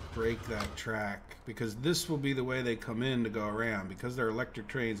break that track, because this will be the way they come in to go around. Because they're electric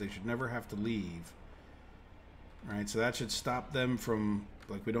trains, they should never have to leave. All right, so that should stop them from,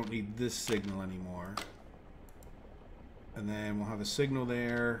 like, we don't need this signal anymore. And then we'll have a signal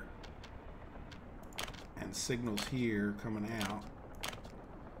there and signals here coming out.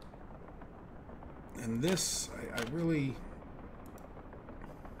 And this, I really...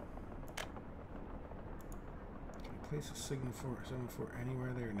 Can I place a signal for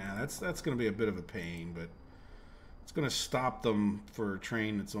anywhere there? Now, that's going to be a bit of a pain, but it's going to stop them for a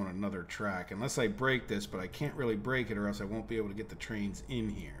train that's on another track. Unless I break this, but I can't really break it or else I won't be able to get the trains in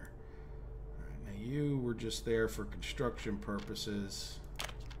here. All right, now you were just there for construction purposes.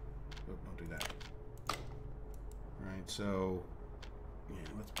 Oh, don't do that. All right, so yeah,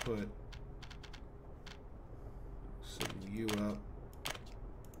 let's put signal you up.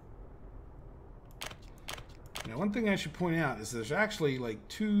 Now, one thing I should point out is there's actually like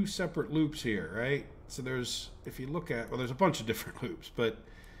 2 separate loops here, right? So there's, if you look at, well, there's a bunch of different loops, but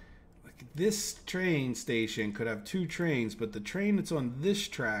like this train station could have 2 trains, but the train that's on this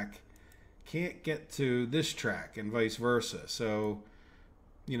track can't get to this track and vice versa. So,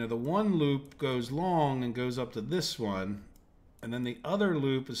 you know, the one loop goes long and goes up to this one, and then the other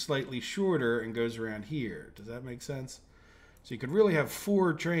loop is slightly shorter and goes around here. Does that make sense? So you could really have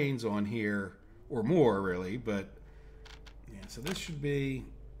 4 trains on here, or more really, but yeah, so this should be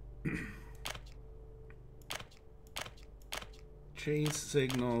chain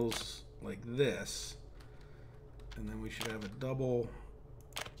signals like this, and then we should have a double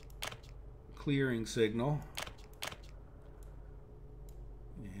clearing signal,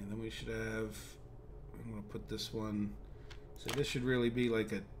 and then we should have, I'm going to put this one, so this should really be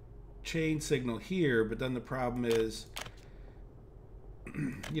like a chain signal here, but then the problem is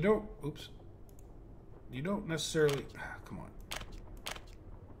you don't, oops, you don't necessarily, come on.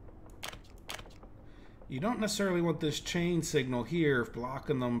 You don't necessarily want this chain signal here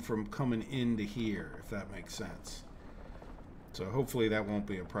blocking them from coming into here, if that makes sense. So hopefully that won't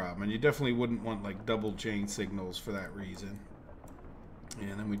be a problem. And you definitely wouldn't want like double chain signals for that reason.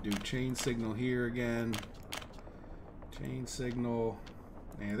 And then we do chain signal here again. Chain signal.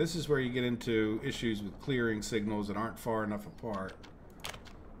 And this is where you get into issues with clearing signals that aren't far enough apart.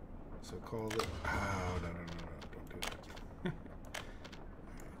 So call it, oh, no, don't do that.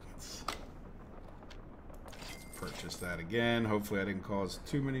 Let's purchase that again. Hopefully I didn't cause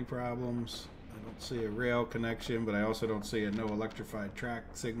too many problems. I don't see a rail connection, but I also don't see a no electrified track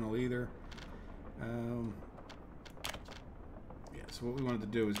signal either. Yeah, so what we wanted to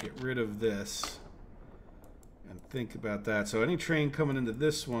do is get rid of this and think about that. So any train coming into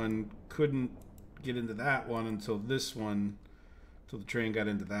this one couldn't get into that one until this one, until the train got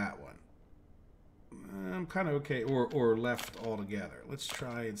into that one. I'm kind of okay, or left altogether. Let's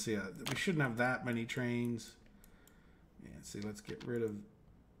try and see. We shouldn't have that many trains. Yeah, see, let's get rid of,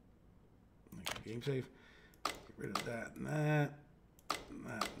 like, game save. Get rid of that and that, and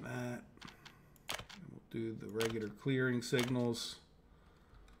that and that. And we'll do the regular clearing signals.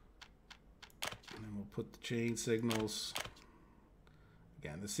 And then we'll put the chain signals.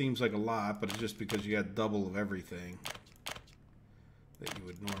 Again, this seems like a lot, but it's just because you got double of everything that you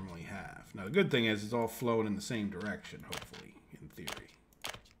would normally have. Now, the good thing is it's all flowing in the same direction, hopefully, in theory.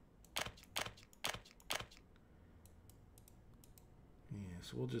 Yeah,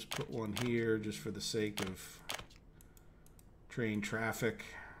 so we'll just put one here just for the sake of train traffic.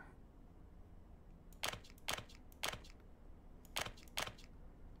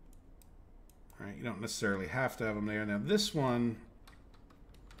 All right, you don't necessarily have to have them there. Now, this one...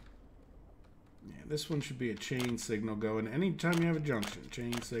 yeah, this one should be a chain signal going anytime you have a junction.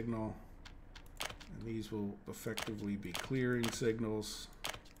 Chain signal. And these will effectively be clearing signals.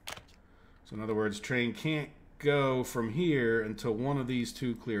 So in other words, train can't go from here until one of these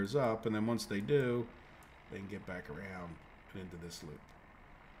two clears up. And then once they do, they can get back around and into this loop.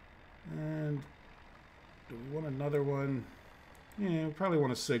 And do we want another one? Yeah, we probably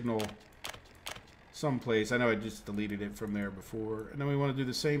want to signal someplace. I know I just deleted it from there before. And then we want to do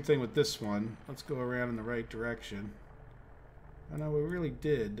the same thing with this one. Let's go around in the right direction. I know we really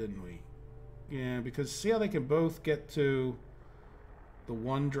did, didn't we? Yeah, because see how they can both get to the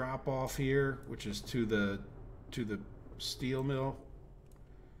one drop off here, which is to the steel mill,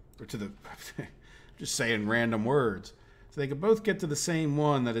 or to the just saying random words. So they can both get to the same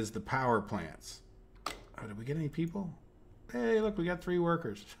one that is the power plants. Oh, did we get any people? Hey, look, we got 3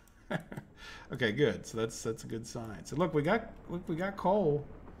 workers. Okay, good. So that's a good sign. So look, we got coal.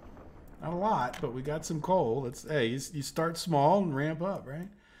 Not a lot, but we got some coal. That's, hey, you start small and ramp up, right?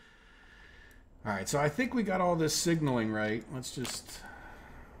 All right. So I think we got all this signaling right. Let's just,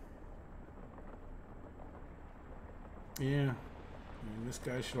 yeah. I mean, this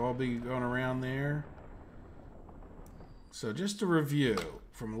guy should all be going around there. So just to review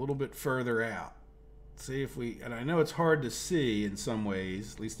from a little bit further out. See if we, and I know it's hard to see in some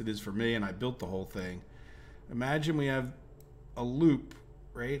ways, at least it is for me, and I built the whole thing. Imagine we have a loop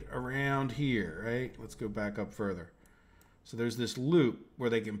right around here, right? Let's go back up further. So there's this loop where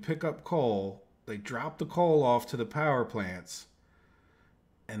they can pick up coal, they drop the coal off to the power plants,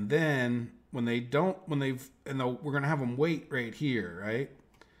 and then when they don't, we're going to have them wait right here, right?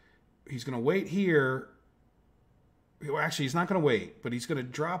 He's going to wait here. Well, actually, he's not going to wait, but he's going to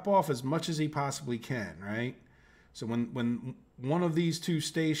drop off as much as he possibly can, right? So when one of these two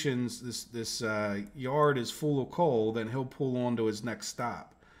stations, this yard is full of coal, then he'll pull on to his next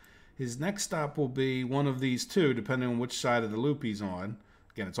stop. His next stop will be one of these two, depending on which side of the loop he's on.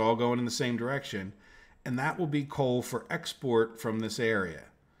 Again, it's all going in the same direction. And that will be coal for export from this area,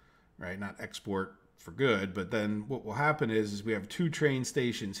 right? Not export for good, but then what will happen is we have 2 train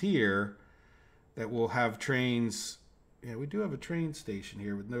stations here that will have trains. Yeah, we do have a train station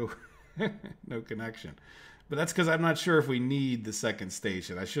here with no no connection. But that's because I'm not sure if we need the second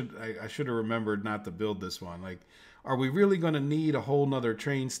station. I should have remembered not to build this one. Like, are we really going to need a whole nother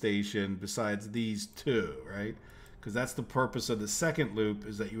train station besides these 2, right? Because that's the purpose of the second loop,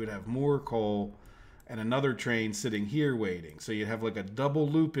 is that you would have more coal and another train sitting here waiting. So you'd have like a double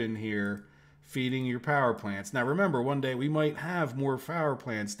loop in here feeding your power plants. Now remember, one day we might have more power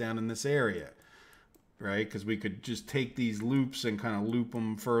plants down in this area, right? Because we could just take these loops and kind of loop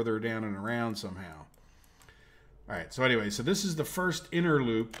them further down and around somehow. All right, so anyway, so this is the first inner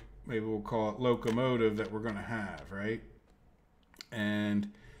loop, maybe we'll call it locomotive, that we're going to have, right?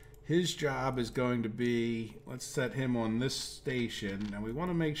 And his job is going to be, let's set him on this station, and we want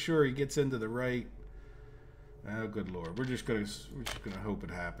to make sure he gets into the right, oh, good Lord, we're just gonna hope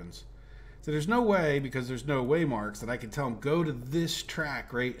it happens. So there's no way, because there's no way marks, that I can tell him go to this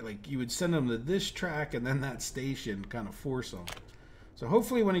track, right? Like you would send him to this track and then that station, kind of force him. So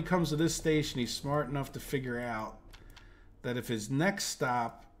hopefully when he comes to this station, he's smart enough to figure out that if his next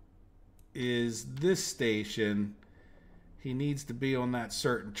stop is this station, he needs to be on that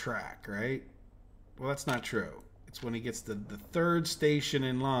certain track, right? Well, that's not true. It's when he gets to the 3rd station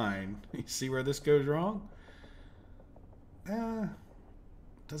in line. You see where this goes wrong?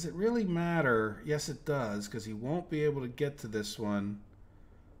 Does it really matter? Yes, it does, because he won't be able to get to this one.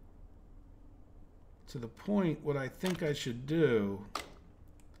 To the point, what I think I should do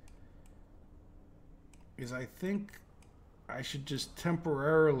is I think I should just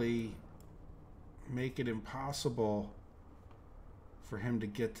temporarily make it impossible for him to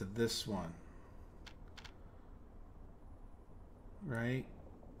get to this one. right?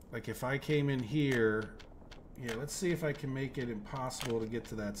 Like if I came in here, yeah, let's see if I can make it impossible to get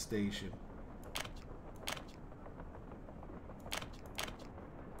to that station.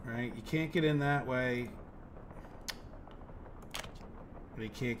 Right? You can't get in that way. And you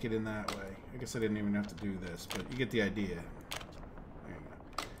can't get in that way. I guess I didn't even have to do this, but you get the idea. There you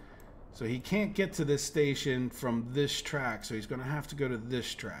go. So he can't get to this station from this track, so he's going to have to go to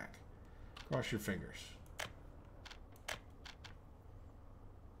this track. Cross your fingers.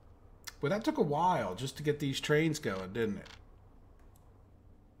 But that took a while just to get these trains going, didn't it?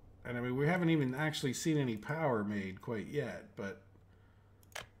 And I mean, we haven't even actually seen any power made quite yet, but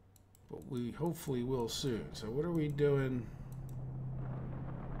we hopefully will soon. So what are we doing?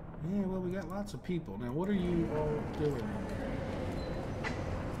 Yeah, well, we got lots of people. Now, what are you all doing in there?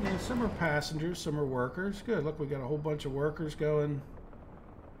 Yeah, some are passengers, some are workers. Good, look, we got a whole bunch of workers going.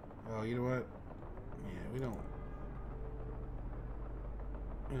 Oh, you know what? Yeah, we don't.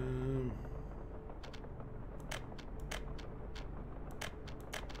 Yeah,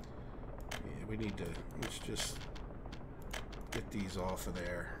 we need to, let's just get these off of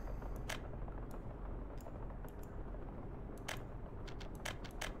there.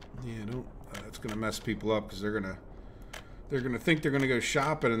 Yeah, don't, that's gonna mess people up because they're gonna think they're gonna go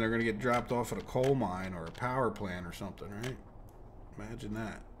shopping and they're gonna get dropped off at a coal mine or a power plant or something, right? Imagine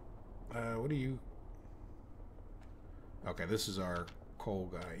that. What are you? Okay, this is our coal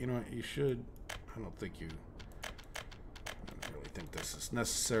guy. You know what? You should. I don't really think this is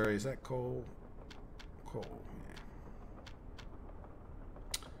necessary. Is that coal? Coal.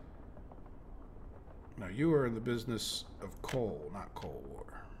 Yeah. Now you are in the business of coal, not coal war.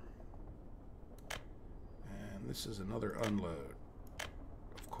 And this is another unload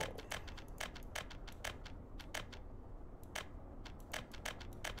of coal.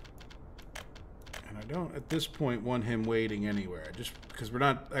 And I don't, at this point, want him waiting anywhere. Just because we're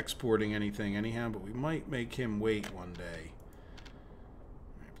not exporting anything anyhow, but we might make him wait one day.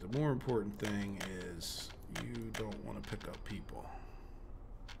 The more important thing is you don't want to pick up people.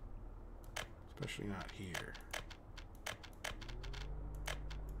 Especially not here.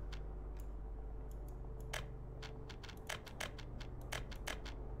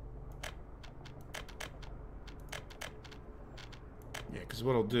 Yeah, because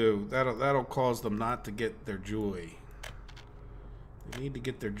what it'll do, that'll cause them not to get their joy. They need to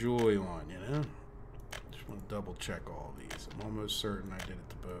get their joy on, you know? Just want to double check all these. I'm almost certain I did it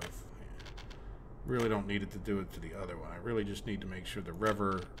to both. Really don't need it to do it to the other one. I really just need to make sure the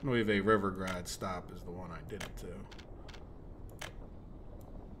Nueve Revergrad stop is the one I did it to.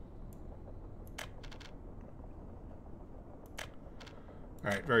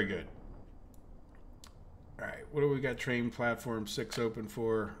 Alright, very good. Alright, what do we got train platform 6 open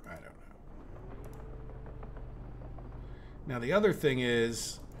for? I don't know. Now the other thing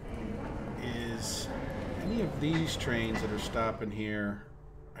is any of these trains that are stopping here,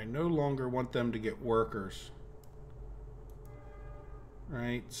 I no longer want them to get workers.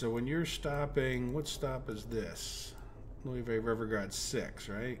 Right? So when you're stopping, what stop is this? Nueve Revergrad 6,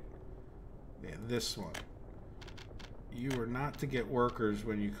 right? Yeah, this one. You are not to get workers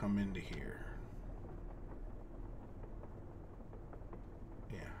when you come into here.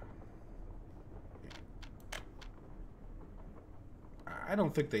 Yeah. I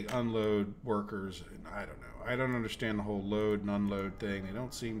don't think they unload workers. I don't know. I don't understand the whole load and unload thing. They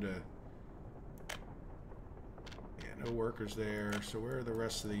don't seem to... Yeah, no workers there. So where are the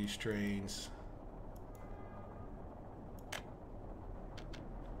rest of these trains?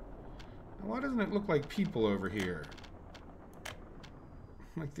 Now, why doesn't it look like people over here?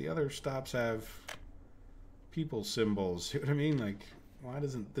 Like the other stops have people symbols. See what I mean? Like, why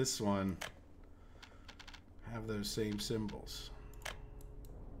doesn't this one have those same symbols?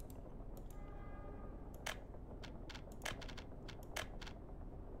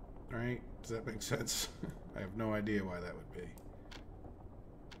 Right? Does that make sense? I have no idea why that would be.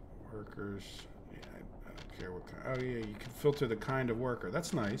 Workers. Yeah, I don't care what kind. Oh, yeah, you can filter the kind of worker.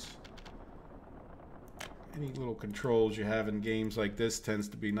 That's nice. Any little controls you have in games like this tends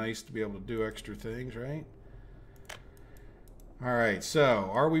to be nice to be able to do extra things, right? All right, so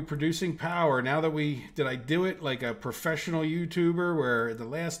are we producing power now that did I do it like a professional YouTuber where at the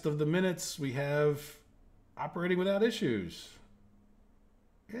last of the minutes we have operating without issues?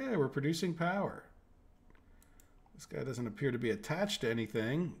 Yeah, we're producing power. This guy doesn't appear to be attached to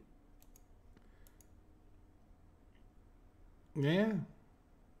anything. Yeah.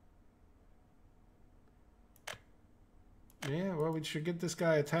 Yeah, well, we should get this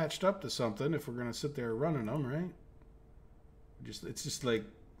guy attached up to something if we're going to sit there running them, right? It's just like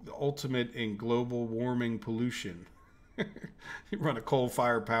the ultimate in global warming pollution. You run a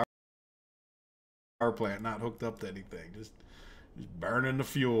coal-fired power plant, not hooked up to anything, just burning the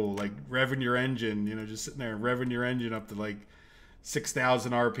fuel, like revving your engine. You know, just sitting there and revving your engine up to like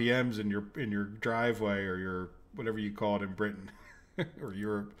 6,000 RPMs in your driveway, or your whatever you call it in Britain or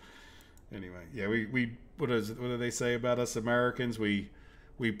Europe. Anyway, yeah, we what do they say about us Americans? We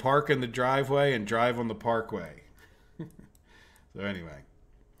park in the driveway and drive on the parkway. So anyway,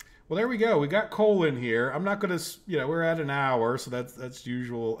 well, there we go. We got coal in here. I'm not gonna, we're at an hour, so that's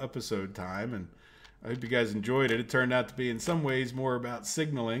usual episode time, and I hope you guys enjoyed it. It turned out to be in some ways more about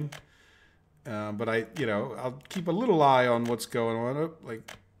signaling, but I'll keep a little eye on what's going on. Oh,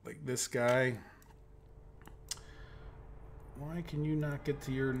 like this guy. Why can you not get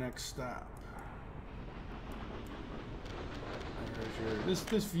to your next stop?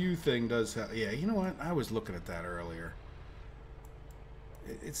 This view thing does have, yeah, you know what? I was looking at that earlier.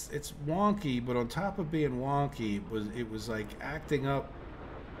 It's wonky, but on top of being wonky, it was like acting up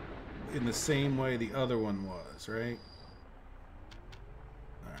in the same way the other one was, right?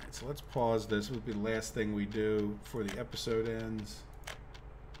 All right, so let's pause this. This will be the last thing we do before the episode ends.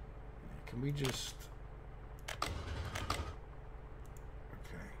 Can we just...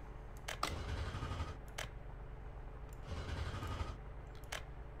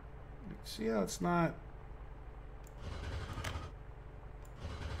 See how it's not...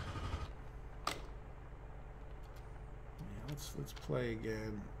 Yeah, let's play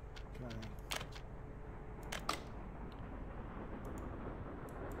again. Okay.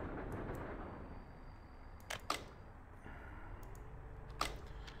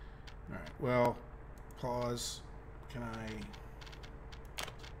 All right. Well, pause. Can I...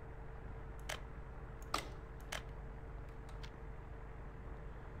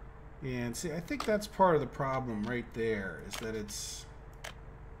 Yeah, and see, I think that's part of the problem right there, is that it's...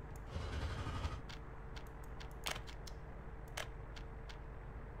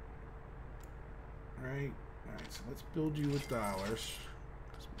 Right? Alright, so let's build you with dollars,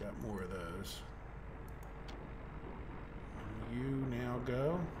 because we got more of those. You now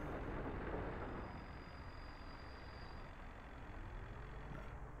go.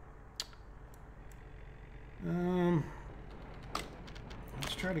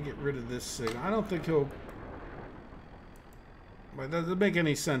 Let's try to get rid of this signal. I don't think he'll... But that doesn't make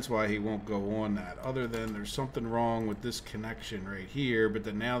any sense why he won't go on that, other than there's something wrong with this connection right here. But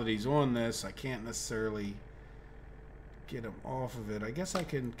then now that he's on this, I can't necessarily get him off of it. I guess I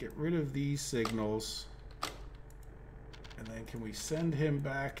can get rid of these signals. And then can we send him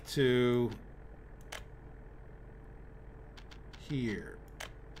back to here?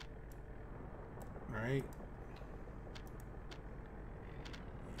 Right?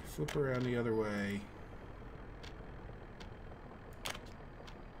 Flip around the other way.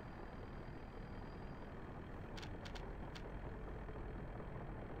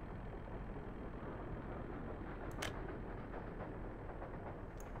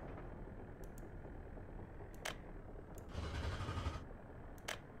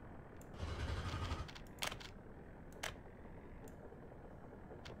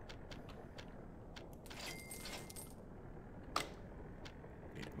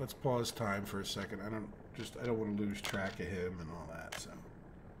 Let's pause time for a second. I don't want to lose track of him and all that. So,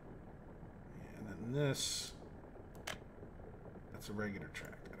 yeah, and then this, that's a regular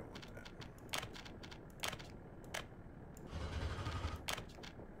track. I don't want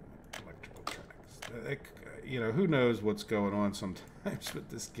that. Electrical tracks. Who knows what's going on sometimes with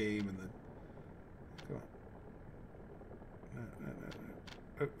this game and the. Come on. No.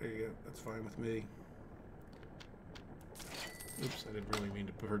 Oh, there you go. That's fine with me. Oops, I didn't really mean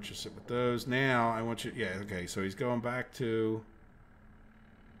to purchase it with those. Now, I want you... Yeah, okay, so he's going back to...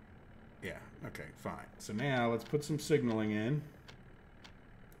 Yeah, okay, fine. So now, let's put some signaling in.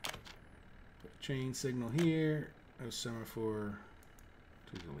 Put chain signal here. No semaphore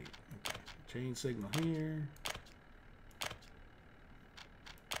to delete. Okay, chain signal here.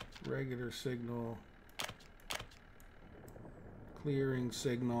 Regular signal. Clearing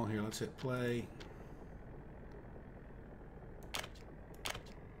signal. Here, let's hit play.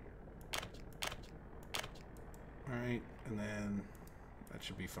 Alright, and then that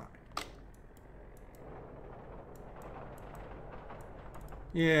should be fine.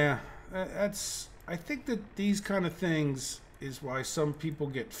 Yeah, that's... I think that these kind of things is why some people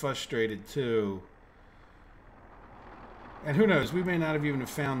get frustrated too. And who knows, we may not have even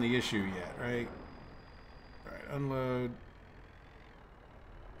found the issue yet, right? Alright, unload.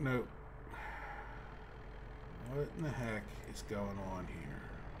 Nope. What in the heck is going on here?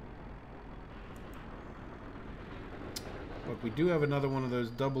 Look, we do have another one of those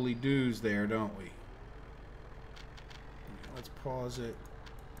doubly doos there, don't we? pause it.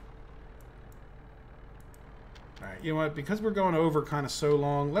 All right, you know what? Because we're going over kind of so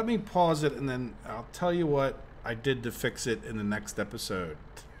long, let me pause it, and then I'll tell you what I did to fix it in the next episode.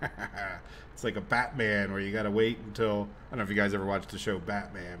 It's like a Batman where you got to wait until... I don't know if you guys ever watched the show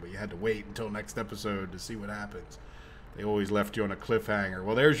Batman, but you had to wait until next episode to see what happens. They always left you on a cliffhanger.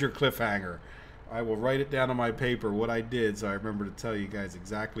 Well, there's your cliffhanger. I will write it down on my paper what I did so I remember to tell you guys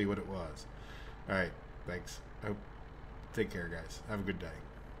exactly what it was. All right, thanks. Take care, guys. Have a good day.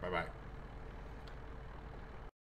 Bye-bye.